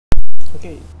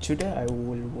Okay, today I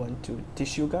will want to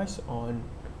teach you guys on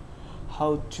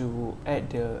how to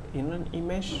add the inline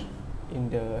image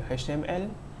in the HTML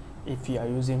if you are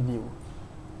using Vue.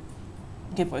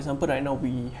 Okay, for example, right now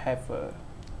we have a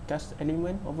cast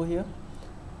element over here.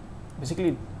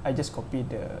 Basically, I just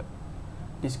copied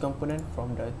this component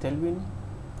from the Tailwind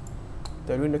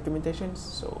documentation,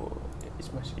 so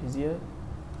it's much easier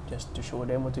just to show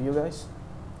demo to you guys.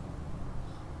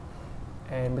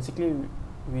 And basically,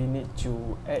 we need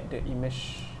to add the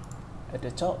image at the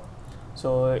top.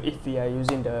 So if we are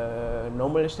using the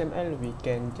normal HTML, we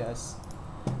can just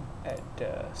add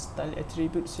the style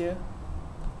attributes here.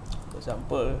 For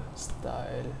example,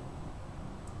 style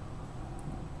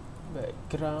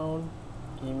background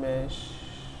image.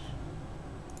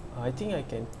 I think I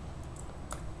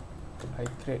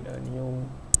create a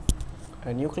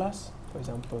new class. For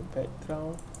example,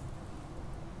 background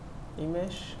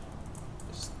image,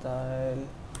 style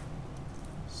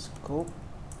scope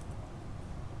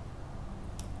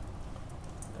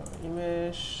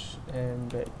image, and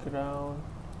background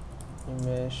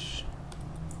image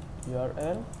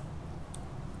URL,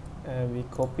 and we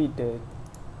copy the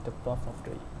path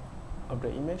of the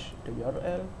image, the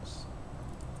URLs,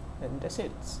 and that's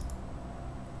it.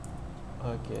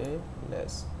 Okay,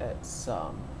 let's add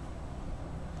some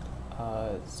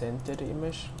center the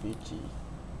image, bg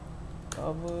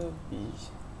cover, bg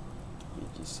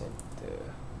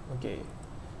center. Okay,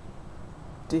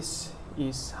 this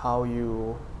is how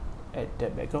you add the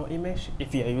background image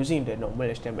if you are using the normal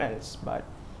HTMLs, but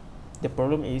the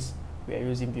problem is we are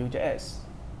using Vue.js.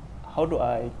 How do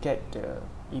I get the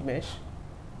image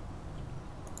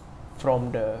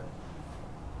from the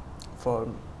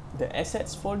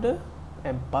assets folder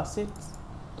and pass it?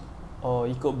 Or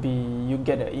it could be you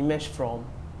get the image from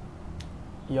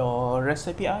your REST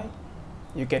API,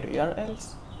 you get the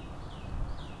URLs.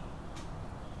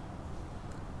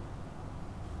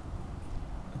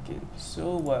 Okay,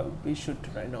 so what we should do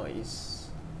right now is,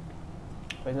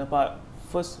 for example,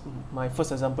 my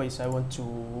first example is I want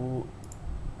to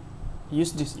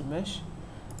use this image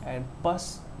and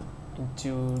pass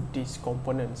into these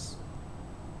components.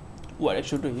 What I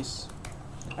should do is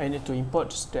I need to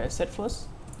import the asset first.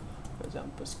 For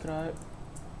example, script.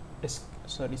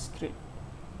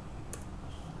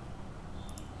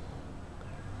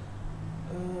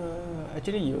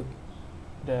 Actually,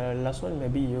 the last one,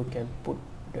 maybe you can put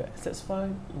the assets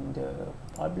file in the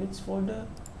publics folder,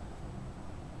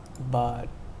 but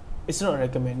it's not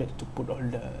recommended to put all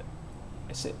the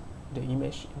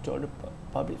image into all the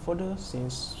public folder,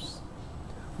 since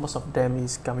most of them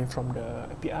is coming from the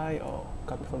API or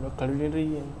coming from the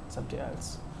culinary and something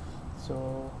else.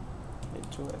 So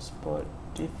need to export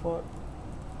default.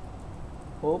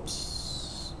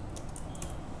 Oops,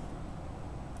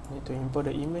 need to import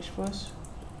the image first.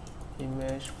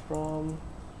 Image from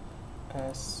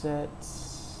assets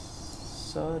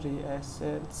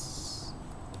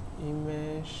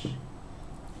image,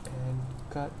 and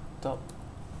cut top.jpg.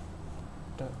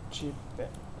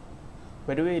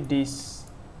 By the way, this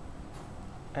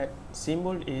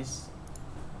symbol is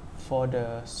for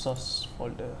the source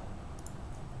folder,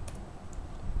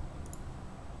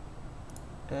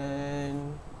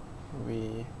 and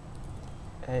we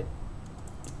add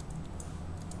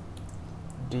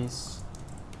this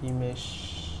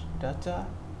image data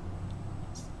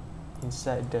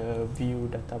inside the Vue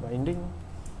data binding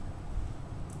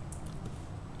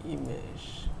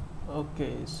image.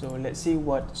 Okay, so let's see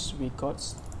what we got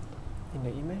in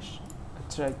the image. I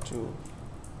try to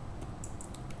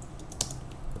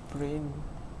print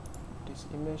this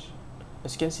image.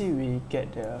 As you can see, we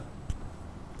get the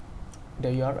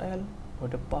URL or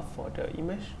the path for the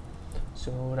image.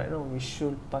 So right now we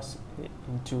should pass it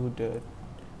into the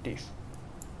div.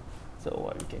 So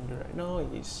what we can do right now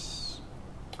is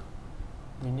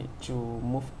we need to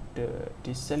move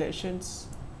these selections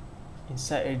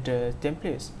inside the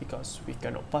templates, because we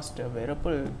cannot pass the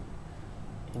variable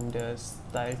in the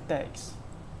style tags.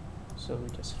 So we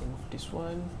just remove this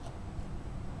one.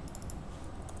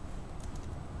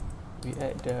 We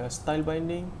add the style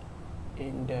binding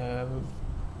in the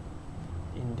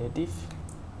div.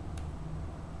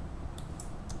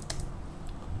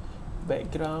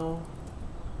 Background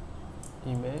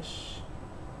image.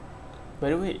 By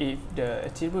the way, if the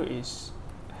attribute is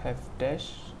have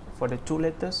dash for the 2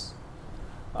 letters,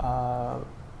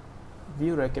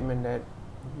 Vue recommend that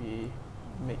we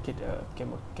make it a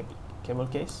camel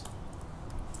case.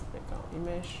 Background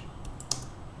image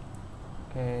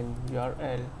and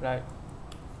URL, right?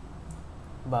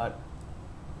 But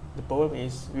the problem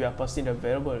is we are passing the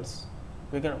variables.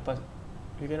 We cannot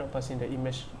pass in the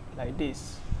image like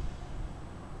this.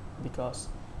 because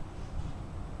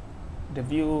the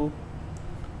view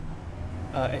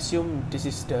assume this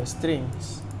is the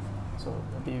strings. So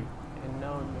maybe, and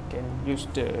now you can use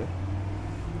the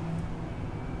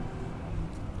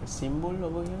symbol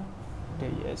over here, the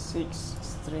ES6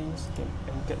 strings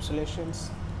encapsulations.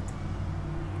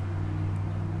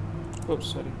 Oops,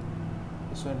 sorry.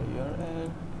 This one the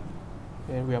URL,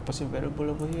 and we are passing variable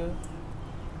over here.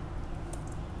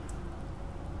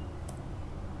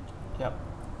 Yep,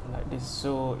 like this.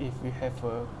 So if we have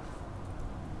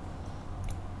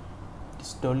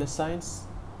this dollar signs,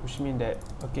 which mean that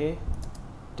okay,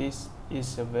 this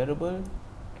is a variable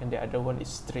and the other one is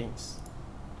strings,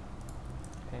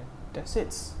 and that's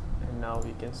it. And now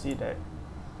we can see that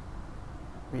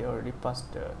we already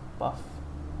passed the path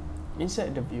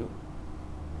inside the view.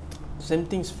 Same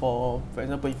things for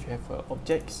example, if you have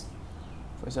objects,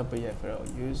 for example, you have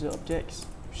user objects,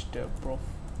 which the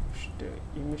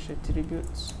image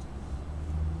attributes,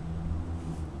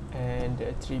 and the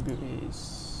attribute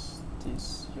is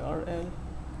this URL.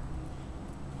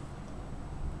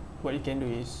 What you can do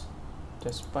is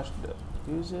just pass the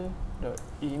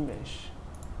user.image.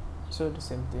 So the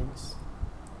same things.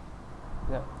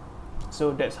 Yeah.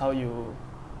 So that's how you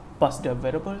pass the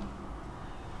variable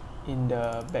in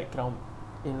the background,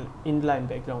 inline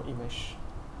background image.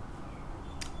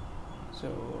 So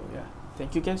yeah,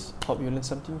 thank you guys. Hope you learned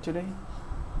something today.